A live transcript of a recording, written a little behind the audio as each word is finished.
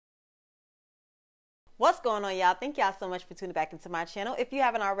What's going on, y'all? Thank y'all so much for tuning back into my channel. If you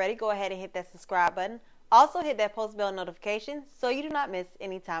haven't already, go ahead and hit that subscribe button. Also hit that post bell notification so you do not miss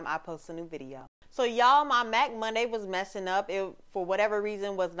any time I post a new video. So y'all, my Mac Monday was messing up. It, for whatever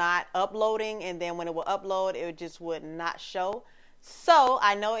reason, was not uploading, and then when it would upload, it just would not show. So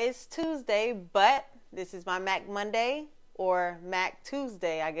I know it's Tuesday, but this is my Mac Monday, or Mac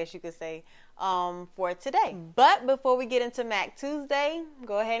Tuesday, I guess you could say, for today. But before we get into Mac Tuesday,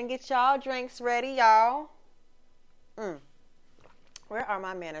 go ahead and get y'all drinks ready, y'all. Where are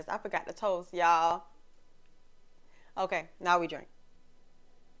my manners? I forgot to toast, y'all. Okay, now we drink.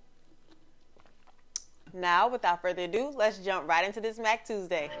 Now, without further ado, let's jump right into this Mac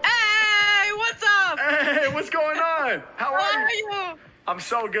Tuesday. Hey, what's up? Hey, what's going on? How are you? I'm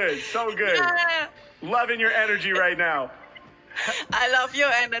so good, so good. Yeah. Loving your energy right now. I love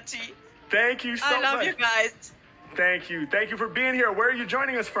your energy. Thank you so much. I love you guys. Thank you. Thank you for being here. Where are you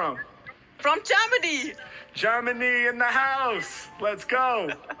joining us from? From Germany. Germany in the house. Let's go.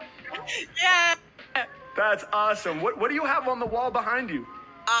 Yeah. That's awesome. What do you have on the wall behind you?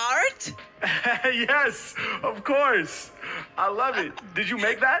 Art? Yes, of course. I love it. Did you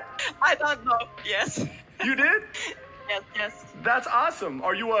make that? I don't know. Yes. You did? Yes. That's awesome.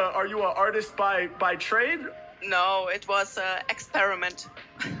 Are you a artist by trade? No, it was an experiment.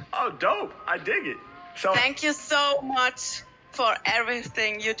 Oh, dope. I dig it. So thank you so much for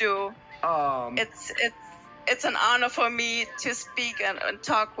everything you do. It's an honor for me to speak and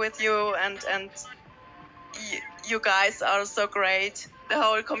talk with you, and you guys are so great. The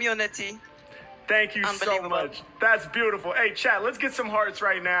whole community. Thank you so much. That's beautiful. Hey, chat, let's get some hearts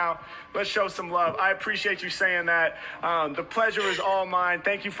right now. Let's show some love. I appreciate you saying that. The pleasure is all mine.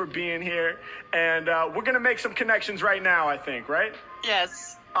 Thank you for being here. And we're going to make some connections right now, I think, right?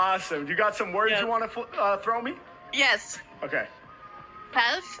 Yes. Awesome. You got some words you want to throw me? Yes. Okay.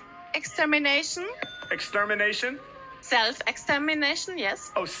 Self-extermination. Extermination? Self-extermination,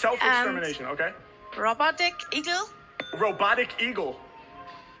 yes. Oh, self-extermination, okay. Robotic eagle. Robotic eagle.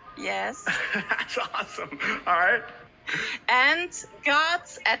 Yes. That's awesome. All right. And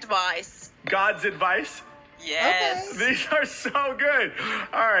God's advice. God's advice? Yes. Okay. These are so good.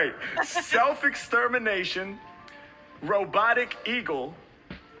 All right. Self-extermination, robotic eagle,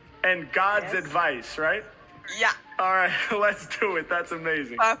 and God's advice, right? Yeah. All right. Let's do it. That's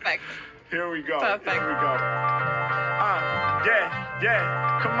amazing. Perfect. Here we go. Perfect. Here we go.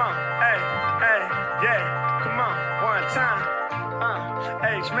 Yeah. Come on. Hey. Yeah. Come on. One time.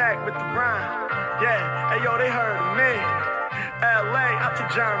 Mack with the rhyme. Yeah. Hey, yo, they heard of me. LA, out to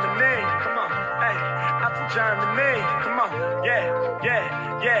Germany. Come on. Hey, out to Germany. Come on. Yeah.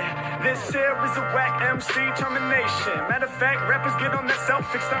 This here is a whack MC termination. Matter of fact, rappers get on that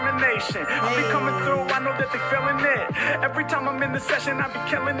self-extermination. I'll be coming through, I know that they feeling it. Every time I'm in the session, I be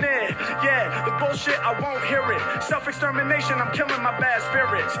killing it. Yeah, the bullshit, I won't hear it. Self-extermination, I'm killing my bad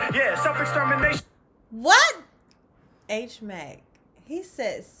spirits. Yeah, self-extermination. What? Mack. He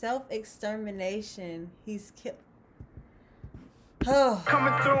said self-extermination. He's killed. Oh.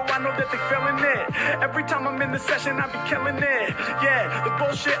 Coming through, I know that they feeling it. Every time I'm in the session, I be killing it. Yeah, the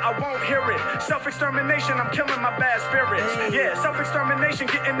bullshit, I won't hear it. Self-extermination, I'm killing my bad spirits. Yeah, self-extermination,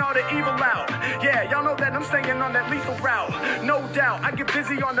 getting all the evil out. Yeah, y'all know that I'm staying on that lethal route. No doubt, I get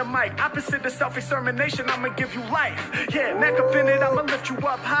busy on the mic. Opposite the self-extermination, I'ma give you life. Yeah, Mack up in it, I'ma lift you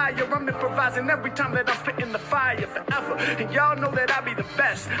up higher. I'm improvising every time that I'm spitting the fire forever. And y'all know that I be the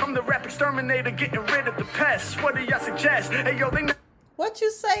best. I'm the rap exterminator, getting rid of the pests. What do y'all suggest? Hey, yo, they what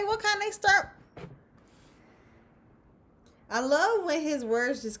you say? What kind of start? I love when his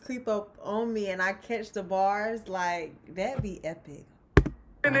words just creep up on me and I catch the bars. Like, that'd be epic.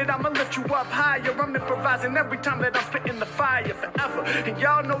 I'ma lift you up higher. I'm improvising every time that I'm spitting the fire forever. And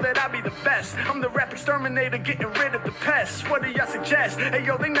y'all know that I be the best. I'm the rap exterminator, getting rid of the pests. What do y'all suggest? Hey,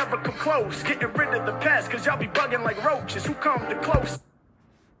 yo, they never come close. Getting rid of the pests, cause y'all be bugging like roaches. Who come the close?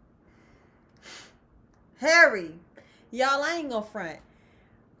 Harry, y'all, I ain't gonna front.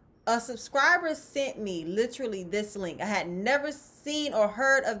 A subscriber sent me literally this link. I had never seen or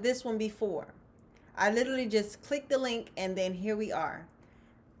heard of this one before. I literally just clicked the link and then here we are.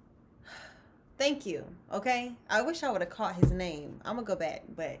 Thank you. Okay. I wish I would have caught his name. I'm gonna go back,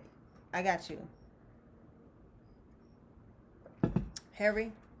 but I got you.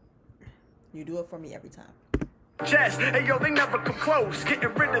 Harry, you do it for me every time. Chest. Hey, yo, they never come close.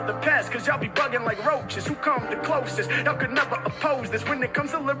 Getting rid of the pest, cause y'all be bugging like roaches. Who come the closest? Y'all could never oppose this. When it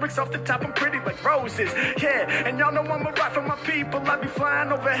comes to lyrics off the top, I'm pretty like roses. Yeah, and y'all know I'm a rock for my people. I be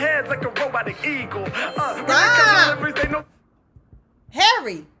flying over heads like a robotic eagle. When it comes to lyrics, they know.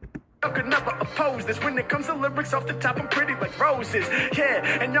 Harry, I could never oppose this. When it comes to lyrics off the top, I'm pretty like roses.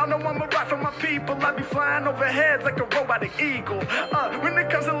 Yeah, and y'all know I'm a rock for my people. I be flying over heads like a robotic eagle. When it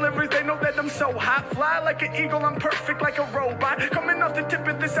comes to lyrics, they know that I'm so hot. Fly like an eagle, I'm perfect like a robot. Coming off the tip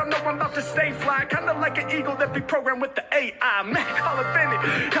of this, I know I'm about to stay fly. Kinda like an eagle that be programmed with the AI. Mack, call it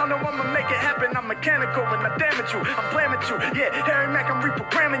Bennett. Y'all know I'ma make it happen. I'm mechanical and I damage you. I'm blaming you. Yeah, Harry Mack, I'm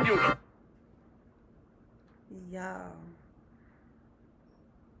reprogramming you. Y'all.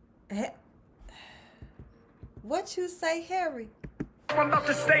 What you say, Harry? I'm about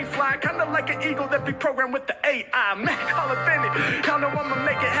to stay fly, kinda like an eagle that be programmed with the AI. Mack, call it Bennett. Y'all know I'ma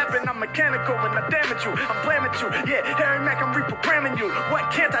make it happen. I'm mechanical and I damage you. I'm blaming you. Yeah, Harry Mack, I'm reprogramming you.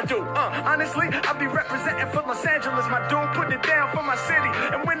 What can't I do? Honestly, I be representing for Los Angeles, my dude. Put it down for my city.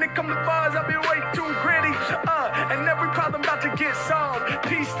 And when it come to bars, I be way too gritty. And every problem about to get solved.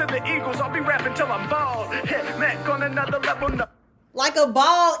 Peace to the Eagles. I'll be rapping till I'm bald. Yeah, Mack on another level. No. Like a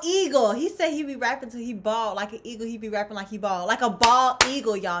bald eagle. He said he be rapping till he bald. Like an eagle, he be rapping like he bald. Like a bald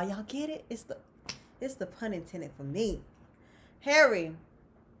eagle, y'all. Y'all get it? It's the pun intended for me. Harry.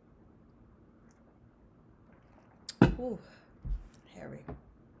 Ooh. Harry.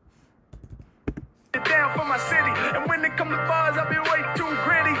 Down for my city. And when it come to bars, I'll be way too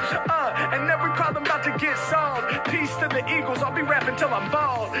gritty. And every problem about to get solved. Peace to the Eagles. I'll be rapping till I'm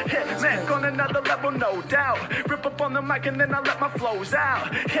bald. Yeah, Mack on another level, no doubt. Rip up on the mic and then I let my flows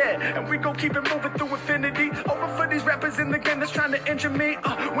out. Yeah, and we gon' keep it moving through infinity. Over for these rappers in the game that's trying to injure me.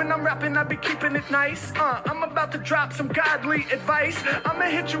 When I'm rapping, I be keeping it nice. I'm about to drop some godly advice. I'ma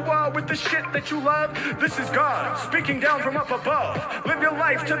hit you all with the shit that you love. This is God speaking down from up above. Live your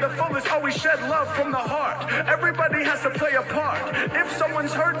life to the fullest. Always shed love from the heart. Everybody has to play a part. If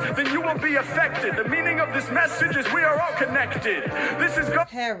someone's hurt, then you will be affected. The meaning of this message is we are all connected. This is God.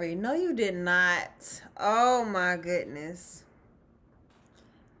 Harry, no you did not. Oh my goodness.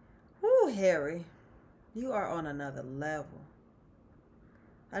 Whoo, Harry. You are on another level.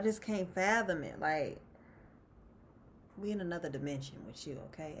 I just can't fathom it. Like, we in another dimension with you,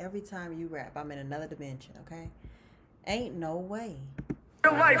 okay? Every time you rap, I'm in another dimension, okay? Ain't no way.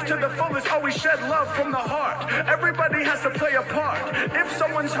 Your life to the fullest, always shed love from the heart. Everybody has to play a part. If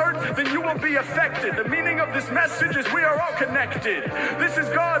someone's hurt, then you will be affected. The meaning of this message is we are all connected. This is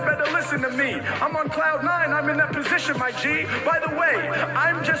God, better listen to me. I'm on cloud 9, I'm in that position, my G. By the way,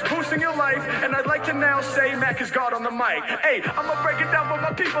 I'm just boosting your life, and I'd like to now say Mack is God on the mic. Hey, I'ma break it down for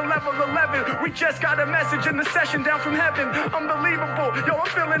my people, level 11. We just got a message in the session down from heaven. Unbelievable, yo, I'm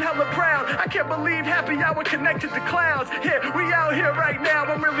feeling hella proud. I can't believe happy hour connected to clouds. Yeah, we out here right now.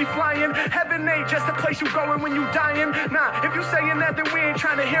 I'm really flying. Heaven ain't just a place you going when you dying. Nah, if you saying that, then we ain't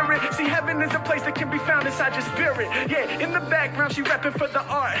trying to hear it. See, heaven is a place that can be found inside your spirit. Yeah, in the background, she rapping for the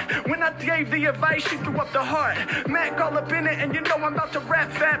art. When I gave the advice, she threw up the heart. Mack all up in it, and you know I'm about to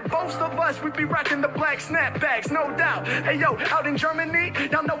rap fat. Most of us, we be rocking the black snapbacks, no doubt. Hey, yo, out in Germany,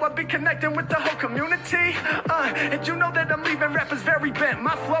 y'all know I be connecting with the whole community. And you know that I'm leaving rappers very bent.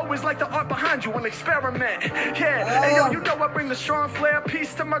 My flow is like the art behind you, an experiment. Yeah, hey, yo, you know I bring the strong flair.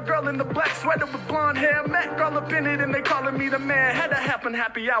 Peace to my girl in the black sweater with blonde hair. Mack all up in it and they calling me the man. Had to happen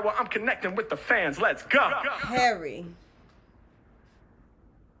happy hour. I'm connecting with the fans. Let's go. Harry.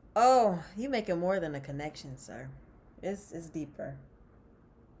 Oh, you making more than a connection, sir. It's deeper.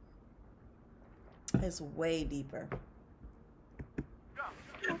 It's way deeper.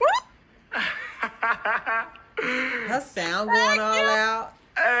 Her sound going all out.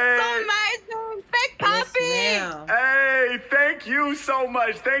 Hey. So amazing. Big puppy. Yes, Hey, thank you so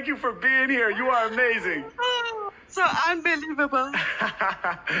much. Thank you for being here. You are amazing. Oh, so unbelievable.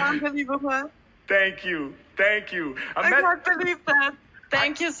 Unbelievable. Thank you. Thank you. I can't believe that.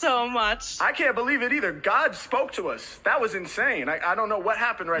 Thank you so much. I can't believe it either. God spoke to us. That was insane. I don't know what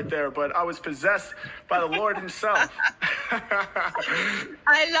happened right there, but I was possessed by the Lord himself.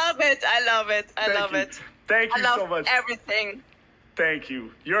 I love it. I love it. I love it. Thank you so much. Everything. Thank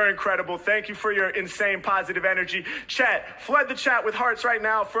you. You're incredible. Thank you for your insane positive energy. Chat, flood the chat with hearts right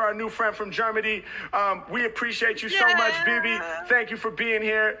now for our new friend from Germany. We appreciate you so much, Bibi. Thank you for being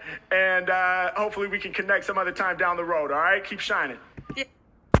here. And hopefully we can connect some other time down the road, all right? Keep shining.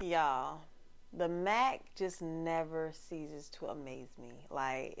 Y'all, the Mack just never ceases to amaze me.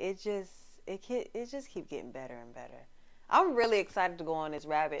 Like, it just keep getting better and better. I'm really excited to go on this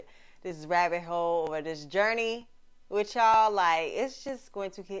rabbit hole or this journey with y'all. Like, it's just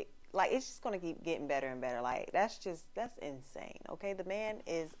going to keep getting better and better. Like, that's insane. Okay, the man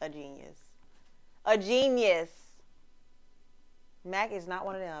is a genius. A genius. Mack is not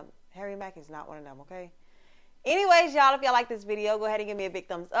one of them. Harry Mack is not one of them, okay? Anyways, y'all, if y'all like this video, go ahead and give me a big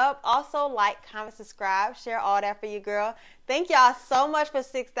thumbs up. Also, like, comment, subscribe, share all that for your girl. Thank y'all so much for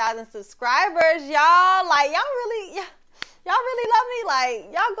 6,000 subscribers, y'all. Like, y'all really love me.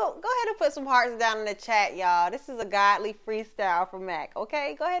 Like, y'all go ahead and put some hearts down in the chat, y'all. This is a godly freestyle from Mack,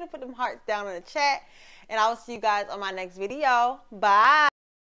 okay? Go ahead and put them hearts down in the chat, and I will see you guys on my next video. Bye.